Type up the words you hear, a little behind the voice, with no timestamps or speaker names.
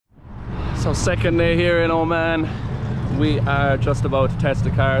So second day here in Oman. We are just about to test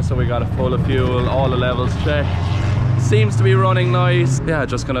the car, so we got it full of fuel, all the levels checked. Seems to be running nice. Yeah,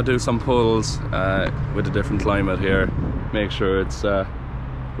 just gonna do some pulls with a different climate here. Make sure it's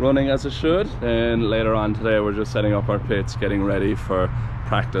running as it should. And later on today we're just setting up our pits, getting ready for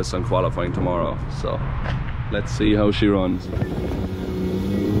practice and qualifying tomorrow. So let's see how she runs.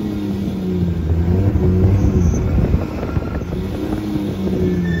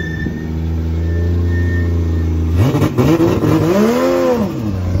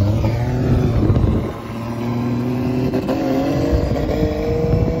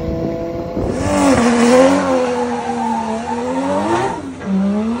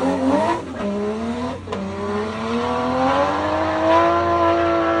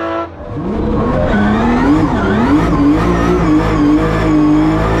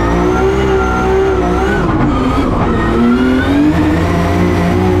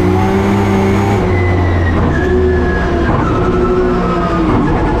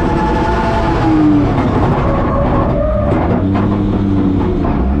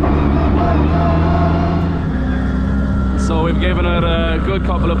 Given it a good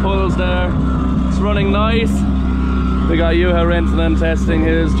couple of pulls there. It's running nice. We got Juha Rentonen testing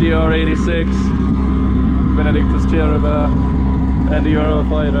his GR86, Benedictus Chiriba and the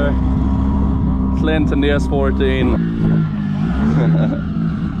Eurofighter, Clint and the S14.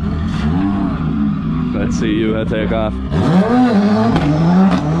 Let's see Juha take off.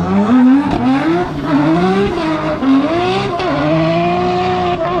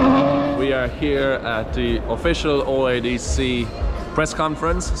 Here at the official OIDC press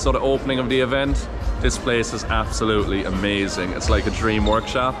conference, so the opening of the event. This place is absolutely amazing. It's like a dream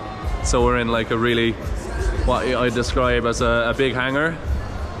workshop. So we're in like a really, what I describe as a big hangar.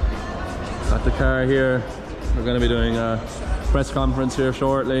 Got the car here. We're going to be doing a press conference here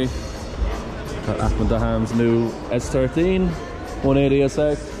shortly. Got Ahmed Daham's new S13,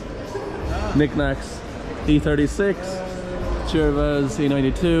 180SX, Knickknacks E36, Chirva's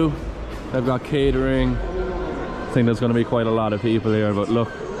E92. They've got catering. I think there's going to be quite a lot of people here, but look,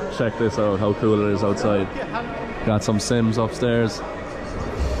 check this out, how cool it is outside. Got some sims upstairs.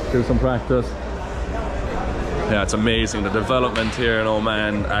 Do some practice. Yeah, it's amazing, the development here in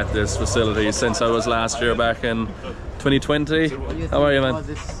Oman at this facility since I was last year back in 2020. How are you, man?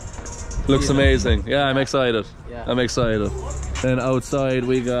 Looks amazing. Yeah, I'm excited. I'm excited. Then outside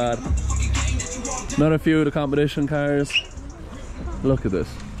we got another few of the competition cars. Look at this.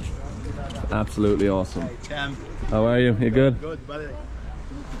 Absolutely awesome. How are you? You good? Good, buddy.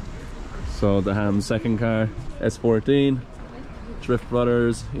 So the Ham's second car, S14, Drift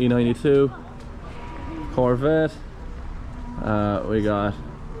Brothers E92, Corvette. We got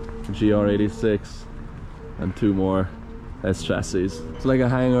GR86 and two more S chassis. It's like a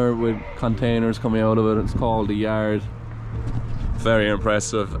hangar with containers coming out of it. It's called the Yard. Very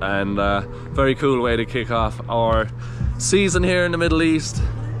impressive and very cool way to kick off our season here in the Middle East.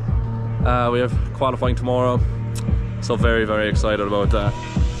 We have qualifying tomorrow, so very, very excited about that.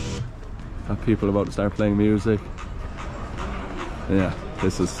 Got people about to start playing music. Yeah,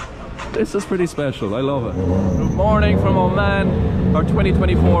 this is pretty special. I love it. Good morning from Oman. Our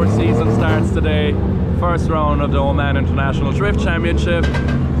 2024 season starts today. First round of the Oman International Drift Championship.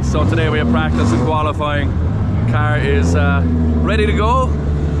 So today we have practice and qualifying. Car is ready to go.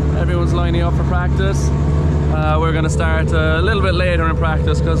 Everyone's lining up for practice. We're going to start a little bit later in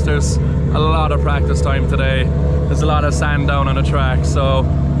practice because there's a lot of practice time today. There's a lot of sand down on the track, so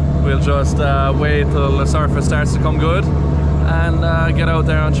we'll just wait till the surface starts to come good and get out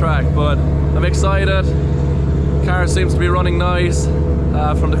there on track. But I'm excited. Car seems to be running nice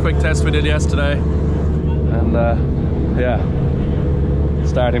from the quick test we did yesterday. And yeah,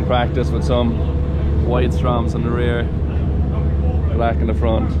 starting practice with some white Stroms in the rear, black in the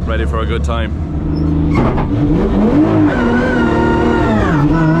front, ready for a good time.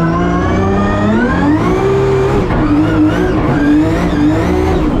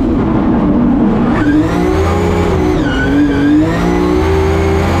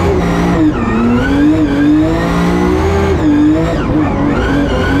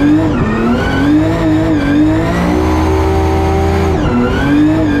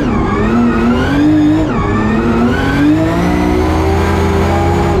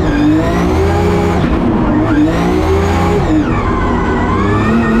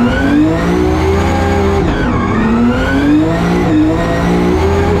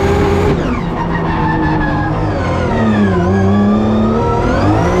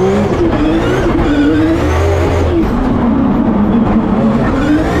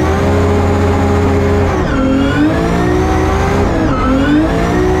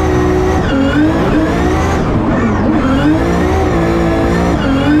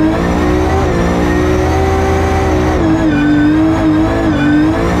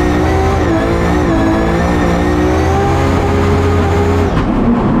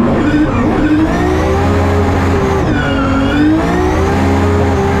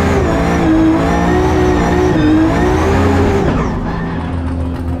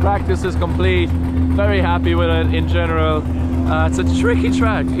 complete. Very happy with it in general. It's a tricky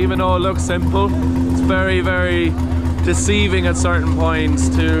track, even though it looks simple. It's very, very deceiving at certain points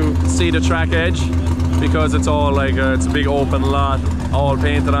to see the track edge, because it's all like it's a big open lot, all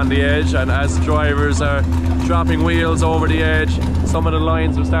painted on the edge, and as drivers are dropping wheels over the edge, some of the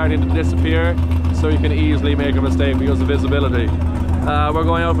lines are starting to disappear, so you can easily make a mistake because of visibility. We're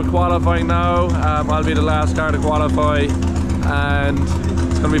going out for qualifying now. I'll be the last car to qualify, and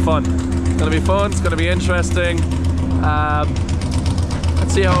it's going to be fun. It's going to be fun, it's going to be interesting.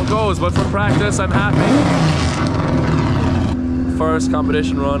 Let's see how it goes, but for practice I'm happy. First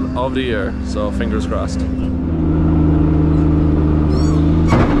competition run of the year, so fingers crossed.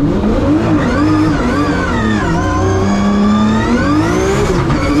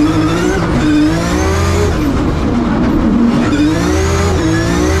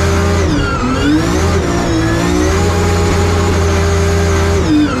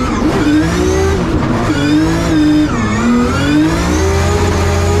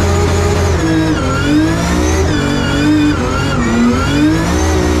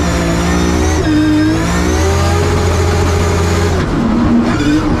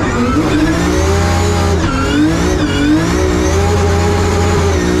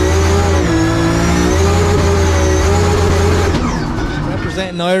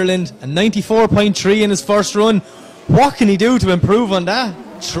 Ireland, a 94.3 in his first run. What can he do to improve on that?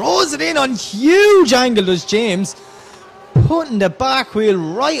 Throws it in on huge angle, does James, putting the back wheel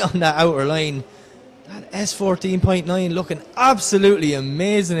right on that outer line. That S14.9 looking absolutely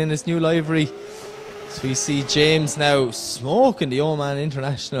amazing in his new livery. So we see James now smoking the Oman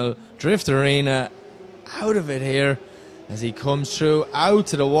International Drift Arena out of it here as he comes through out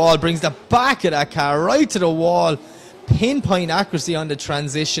to the wall, brings the back of that car right to the wall. Pinpoint accuracy on the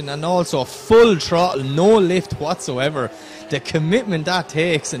transition, and also full throttle, no lift whatsoever. The commitment that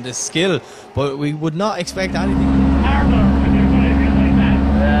takes and the skill, but we would not expect anything.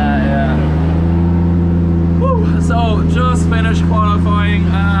 Yeah. Woo. So just finished qualifying.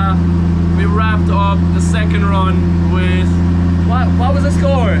 We wrapped up the second run with what was the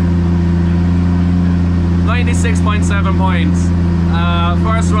score? 96.7 points.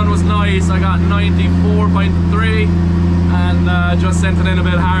 First run was nice. I got 94.3. And just sent it in a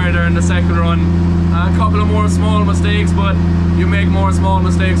bit harder in the second run. A couple of more small mistakes, but you make more small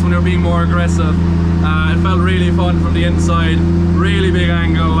mistakes when you're being more aggressive. It felt really fun from the inside, really big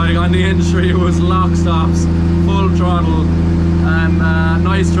angle, like on the entry it was lock stops, full throttle, and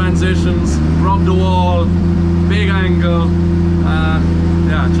nice transitions, rub the wall, big angle,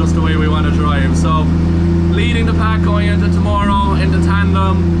 yeah, just the way we want to drive. So leading the pack going into tomorrow, into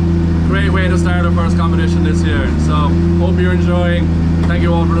tandem. Great way to start our first competition this year. So hope you're enjoying. Thank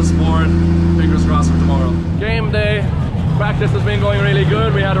you all for the support. Fingers crossed for tomorrow. Game day. Practice has been going really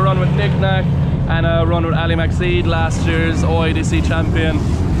good. We had a run with Nick Nack and a run with Ali McSeed, last year's OIDC champion,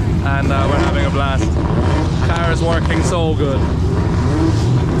 and we're having a blast. Car is working so good.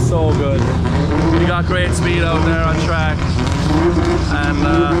 So good. We got great speed out there on track, and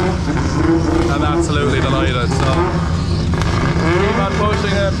I'm absolutely delighted. So keep on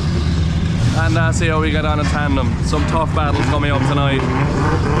pushing it and see how we get on in tandem. Some tough battles coming up tonight,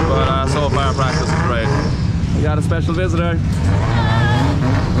 but so far practice is great. We got a special visitor.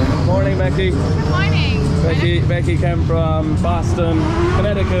 Good morning, Becky. Good morning. Becky came from Boston,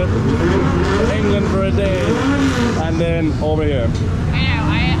 Connecticut, England for a day, and then over here.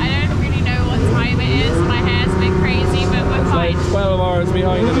 I don't really know what time it is. My hair's a bit crazy, but we're fine. Like 12 hours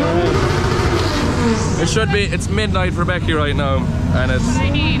behind in your head. It should be, it's midnight for Becky right now, and it's... I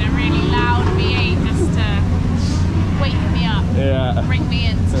need a really loud V8 just to wake me up. Yeah. Bring me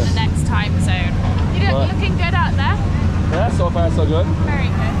into the next time zone. You're looking good out there. Yeah, so far so good. Very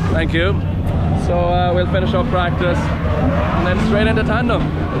good. Thank you. So we'll finish up practice and then straight into tandem.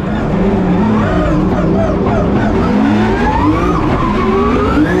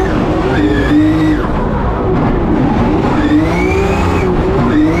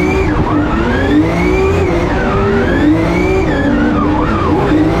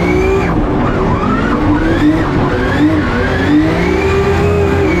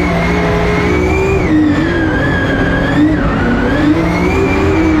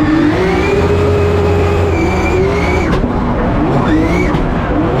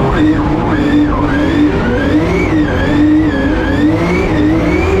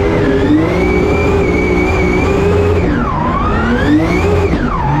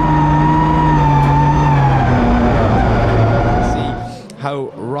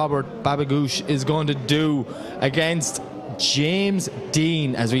 Babagoosh is going to do against James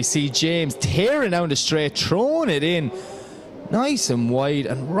Dean, as we see James tearing down the straight, throwing it in. Nice and wide,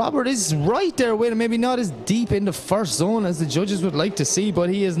 and Robert is right there with him. Maybe not as deep in the first zone as the judges would like to see, but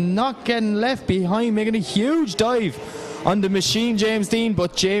he is not getting left behind, making a huge dive on the machine, James Dean.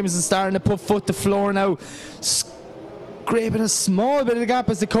 But James is starting to put foot to floor now, scraping a small bit of the gap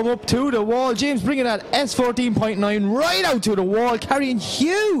as they come up to the wall. James bringing that S14.9 right out to the wall, carrying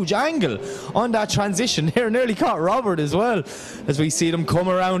huge angle on that transition there. Nearly caught Robert as well as we see them come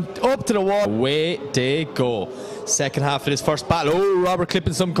around up to the wall. Away they go. Second half of this first battle. Oh, Robert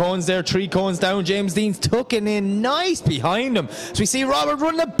clipping some cones there. 3 cones down. James Dean's tucking in nice behind him. So we see Robert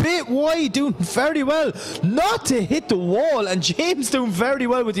running a bit wide, doing very well not to hit the wall, and James doing very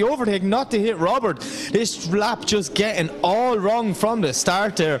well with the overtake not to hit Robert. This lap just getting all wrong from the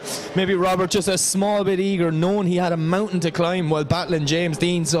start there. Maybe Robert just a small bit eager, knowing he had a mountain to climb while battling James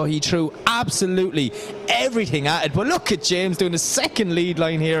Dean, so he threw absolutely everything at it. But look at James doing the second lead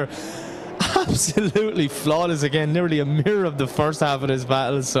line here. Absolutely flawless again, nearly a mirror of the first half of this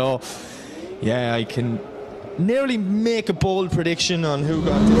battle. So yeah, I can nearly make a bold prediction on who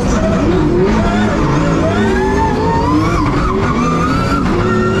got this.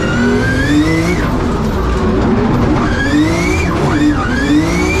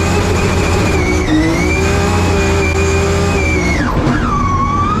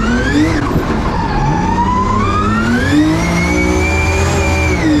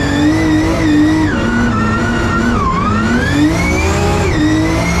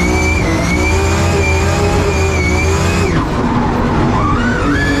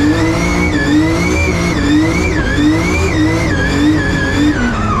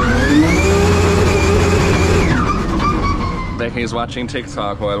 He's watching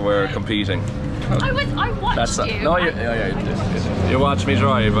TikTok while we're competing. I watched you. No, you watched me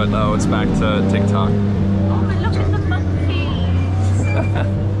drive, but now it's back to TikTok. Oh, but look at the monkeys.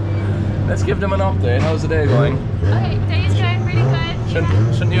 Let's give them an update. How's the day going? Okay, day is going really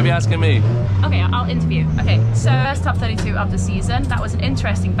good. Shouldn't you be asking me? Okay, I'll interview. Okay, so first top 32 of the season. That was an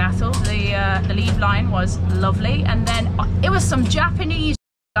interesting battle. The lead line was lovely, and then it was some Japanese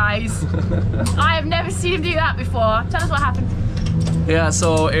guys. I have never seen him do that before. Tell us what happened. Yeah,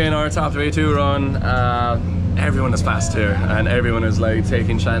 so in our top 32 run, everyone is fast here and everyone is like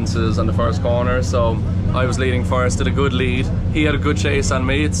taking chances on the first corner. So I was leading first, did a good lead. He had a good chase on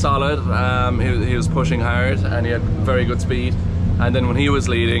me, it's solid. He was pushing hard and he had very good speed. And then when he was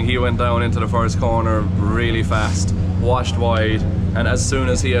leading, he went down into the first corner really fast, washed wide. And as soon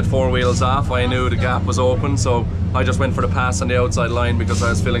as he had 4 wheels off, I knew the gap was open. So I just went for the pass on the outside line because I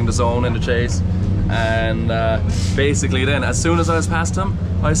was filling the zone in the chase. And basically then, as soon as I was past him,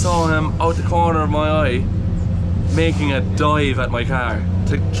 I saw him out the corner of my eye making a dive at my car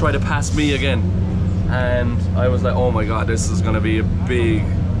to try to pass me again. And I was like, oh my god, this is going to be a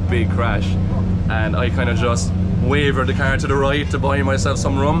big crash. And I kind of just wavered the car to the right to buy myself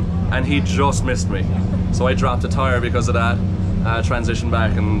some room, and he just missed me. So I dropped a tire because of that, transitioned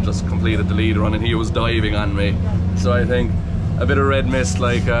back and just completed the lead run, and he was diving on me. So I think a bit of red mist,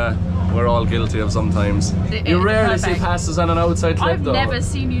 like we're all guilty of sometimes. You rarely see passes on an outside clip though. I've never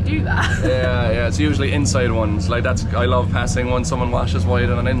seen you do that. Yeah, it's usually inside ones. Like I love passing when someone washes wide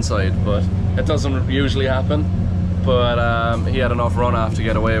on an inside, but it doesn't usually happen. But he had enough runoff to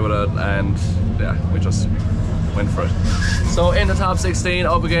get away with it, and yeah, we just went for it. So in the top 16,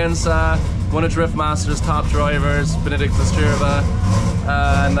 up against one of Drift Master's top drivers, Benedictus Chirva,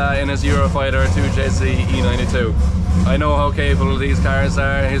 and in his Eurofighter 2JZ E92. I know how capable these cars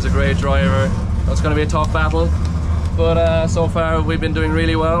are. He's a great driver. It's going to be a tough battle, but so far we've been doing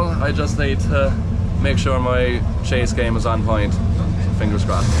really well. I just need to make sure my chase game is on point. Fingers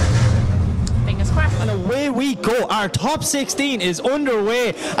crossed. Fingers crossed. And away we go. Our top 16 is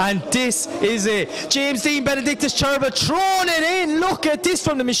underway, and this is it. James Dean, Benedictus Chirva throwing it in. Look at this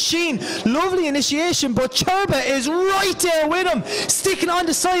from the machine. Lovely initiation, but Chirva is right there with him, sticking on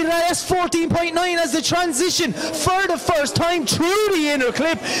the side of that S14.9 as the transition for the first time through the inner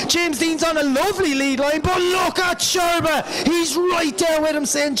clip. James Dean's on a lovely lead line, but look at Chirva. He's right there with him,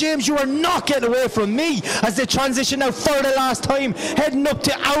 saying, James, you are not getting away from me, as they transition now for the last time, heading up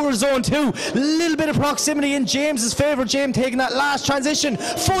to our zone 2. Little bit of proximity in James's favour. James taking that last transition,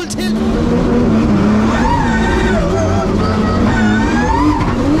 full tilt.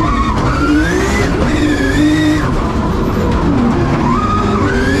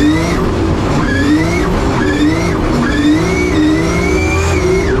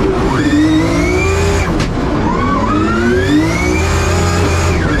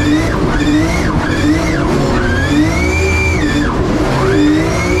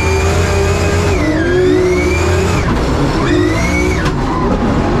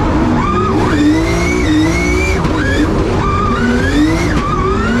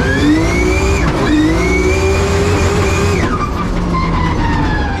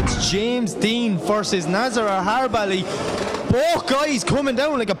 James Dean versus Nazar Harbali. Both guys coming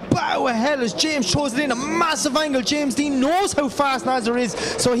down like a bow of hell as James throws it in a massive angle. James Dean knows how fast Nazar is,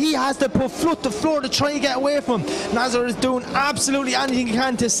 so he has to put foot to floor to try and get away from him. Nazar is doing absolutely anything he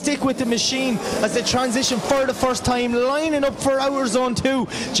can to stick with the machine as they transition for the first time, lining up for outer zone 2.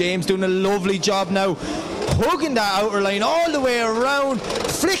 James doing a lovely job now, hugging that outer line all the way around,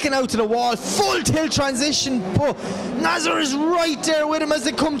 flicking out to the wall, full tilt transition, but Nazar is right there with him as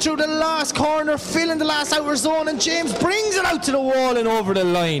they come through the last corner, filling the last outer zone, and James brings it out to the wall and over the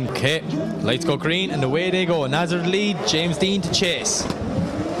line. Okay, lights go green and away they go. Nazar to lead, James Dean to chase.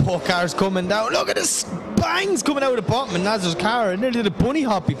 Both cars coming down. Look at this bangs coming out of the bottom of Nazar's car. Nearly did a bunny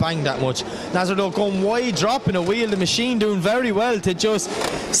hop, he banged that much. Nazar though going wide, dropping a wheel. The machine doing very well to just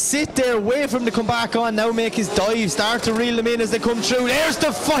sit there, wait for him to come back on, now make his dive, start to reel them in as they come through. There's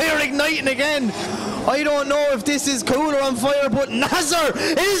the fire igniting again. I don't know if this is cool or on fire, but Nazar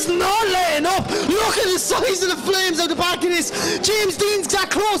is not letting up. Look at the size of the flames out the back of this. James Dean's that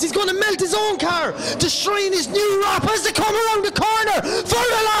close, he's going to melt his own car, destroying his new wrap as they come around the corner for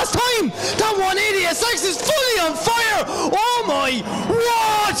the last time. That 180 SX is fully on fire. Oh my,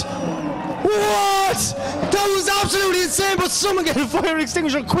 what? That was absolutely insane, but someone get a fire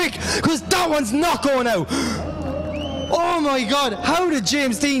extinguisher quick, because that one's not going out. Oh my god, how did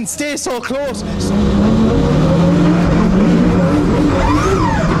James Dean stay so close?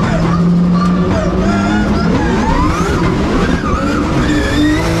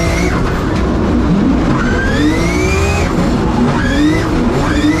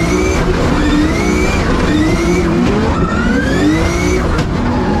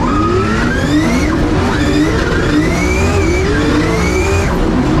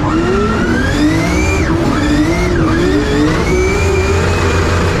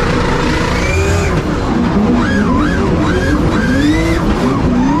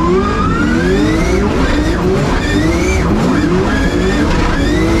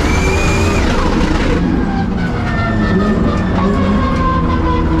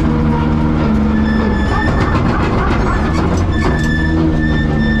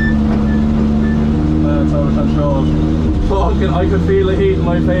 I could feel the heat in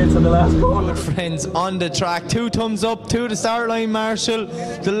my face in the last corner. Friends on the track, 2 thumbs up to the start line, Marshall.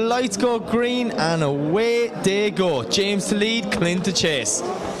 The lights go green and away they go. James to lead, Clint to chase.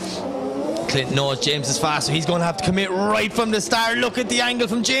 Clint knows James is fast, so he's going to have to commit right from the start. Look at the angle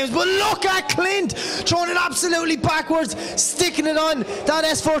from James, but look at Clint throwing it absolutely backwards, sticking it on that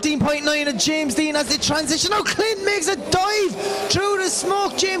S14.9 of James Dean as they transition. Now Clint makes a dive through the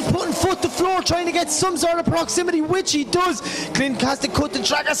smoke. James putting foot to floor, trying to get some sort of proximity, which he does. Clint has to cut the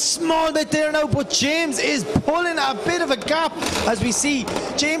track a small bit there now, but James is pulling a bit of a gap as we see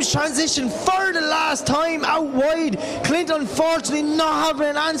James transition for the last time out wide. Clint unfortunately not having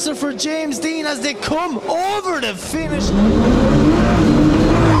an answer for James Dean as they come over the finish.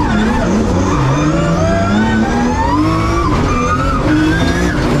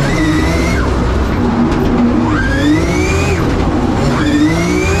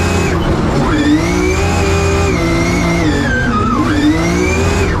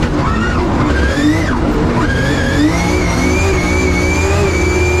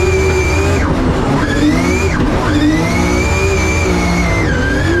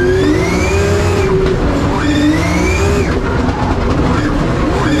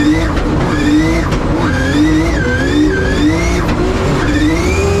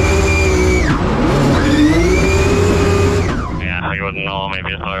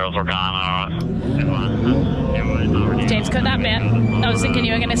 James, cut that bit. I was thinking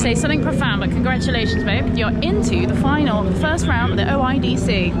you were going to say something profound, but congratulations, babe. You're into the final, the first round of the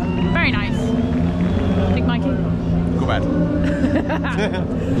OIDC. Very nice. Big Mikey? Go bad. Into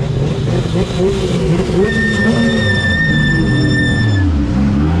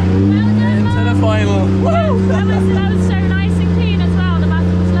the final. Woo! That was so nice and clean as well. The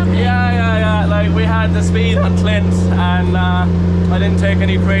battle was lovely. Yeah. Like, we had the speed on Clint, and I didn't take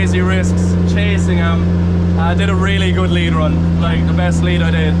any crazy risks chasing him. I did a really good lead run, like the best lead I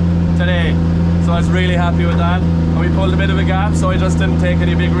did today. So I was really happy with that. And we pulled a bit of a gap, so I just didn't take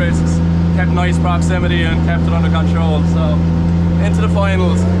any big risks. Kept nice proximity and kept it under control. So into the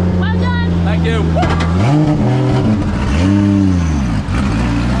finals. Well done. Thank you.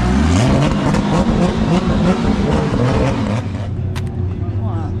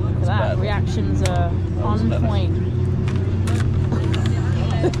 Wow, look at that. Reactions are on point.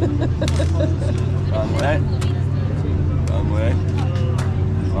 Wrong way. Wrong way.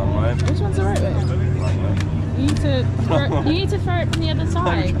 Wrong way. Which one's the right way? Wrong way. You need to throw it from the other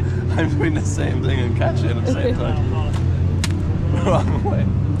side. I'm doing the same thing and catching it at the same time. Wrong way.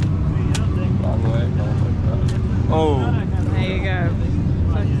 Long way. Oh. There you go.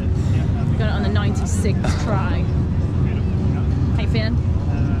 Got it on the 96th try. How you feeling?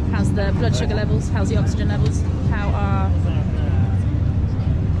 How's the blood sugar levels? How's the oxygen levels? How are...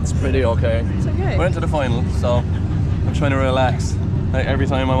 It's pretty okay. It's okay. We're into the final, so I'm trying to relax. Like every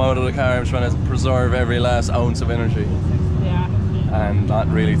time I'm out of the car, I'm trying to preserve every last ounce of energy. Yeah. And not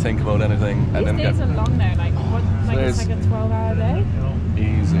really think about anything. These days are long now, like what? Like it's like a 12-hour day?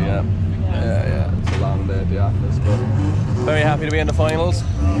 Easy, yeah. Yeah. It's a long day at the office, but very happy to be in the finals.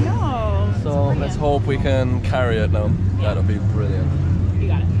 No. So let's hope we can carry it now. That'll be brilliant. You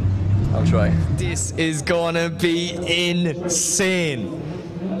got it. I'll try. This is gonna be insane.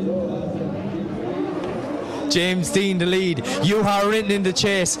 James Dean the lead, Juha Rinton in the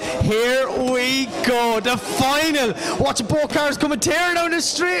chase. Here we go, the final. Watch both cars coming tearing down the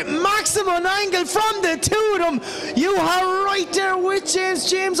straight. Maximum angle from the two of them. Juha right there with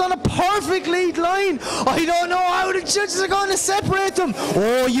James. James on a perfect lead line. I don't know how the judges are going to separate them.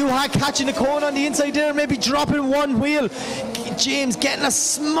 Oh, Juha catching the cone on the inside there, maybe dropping one wheel. James getting a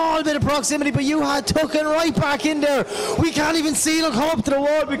small bit of proximity, but Juha tucking right back in there. We can't even see them come up to the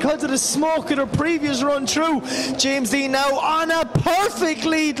wall because of the smoke of their previous run through. James Dean now on a perfect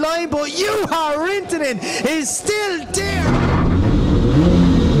lead line, but Juha Rintanen is still there.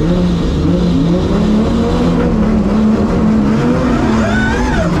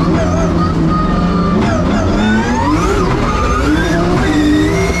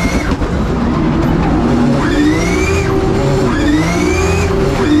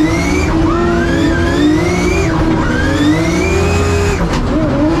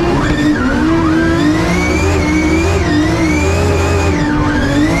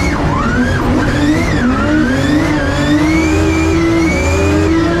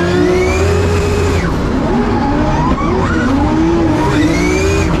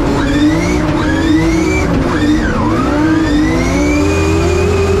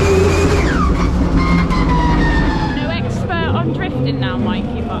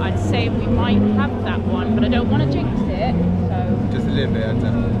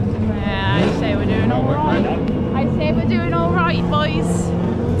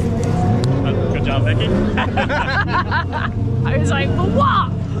 I was like, but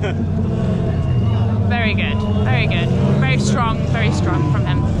what? Very good, very good. Very strong from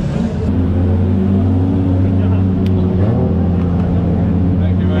him.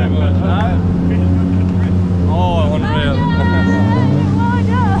 Thank you very much. Oh, unreal. Well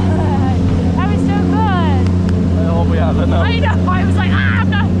done. That was so good. I hope we have enough. I know, I was like, I'm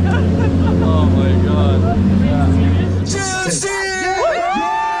not good. Oh my god. Yeah.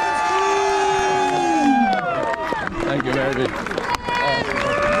 Thank you very much.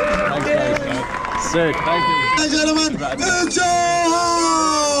 Thanks, guys. Sick, thank you. Ladies and gentlemen,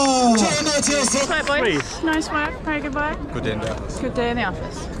 Nice work, boys. Nice work. Very good work. Good day in the office. Good day in the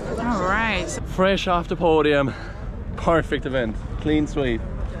office. All right. Fresh off the podium. Perfect event. Clean sweep.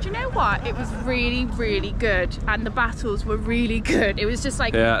 Do you know what? It was really, really good, and the battles were really good. It was just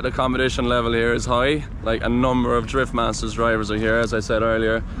like... Yeah, the competition level here is high. Like, a number of Drift Masters drivers are here, as I said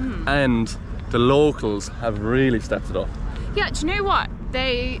earlier, and the locals have really stepped it up. Yeah, do you know what?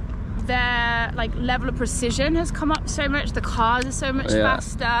 Their like level of precision has come up so much. The cars are so much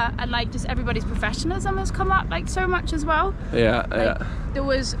faster, and like just everybody's professionalism has come up like so much as well. Yeah, like, there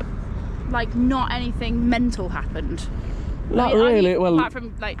was like not anything mental happened. Not really. Well, apart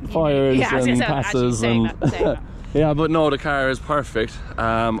from like fires and passes and that. yeah, but no, the car is perfect.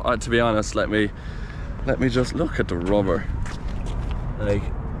 To be honest, let me just look at the rubber. Like,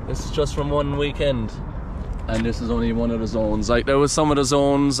 this is just from one weekend, and this is only one of the zones. Like, there was some of the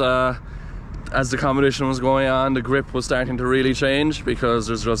zones as the competition was going on, the grip was starting to really change because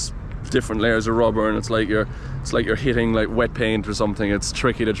there's just different layers of rubber, and it's like you're hitting like wet paint or something. It's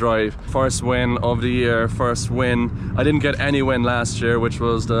tricky to drive. First win of the year, first win. I didn't get any win last year, which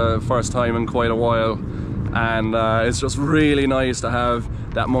was the first time in quite a while, and it's just really nice to have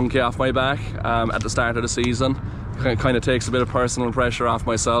that monkey off my back at the start of the season. It kind of takes a bit of personal pressure off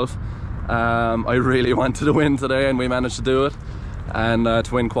myself. I really wanted to win today, and we managed to do it, and to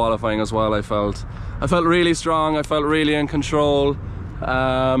win qualifying as well. I felt really strong. I felt really in control,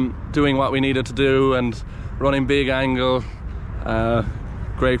 doing what we needed to do and running big angle,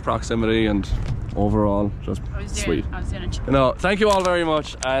 great proximity, and overall just sweet. No, thank you all very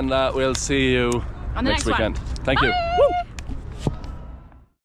much, and we'll see you on the next weekend. one. Thank you. Bye.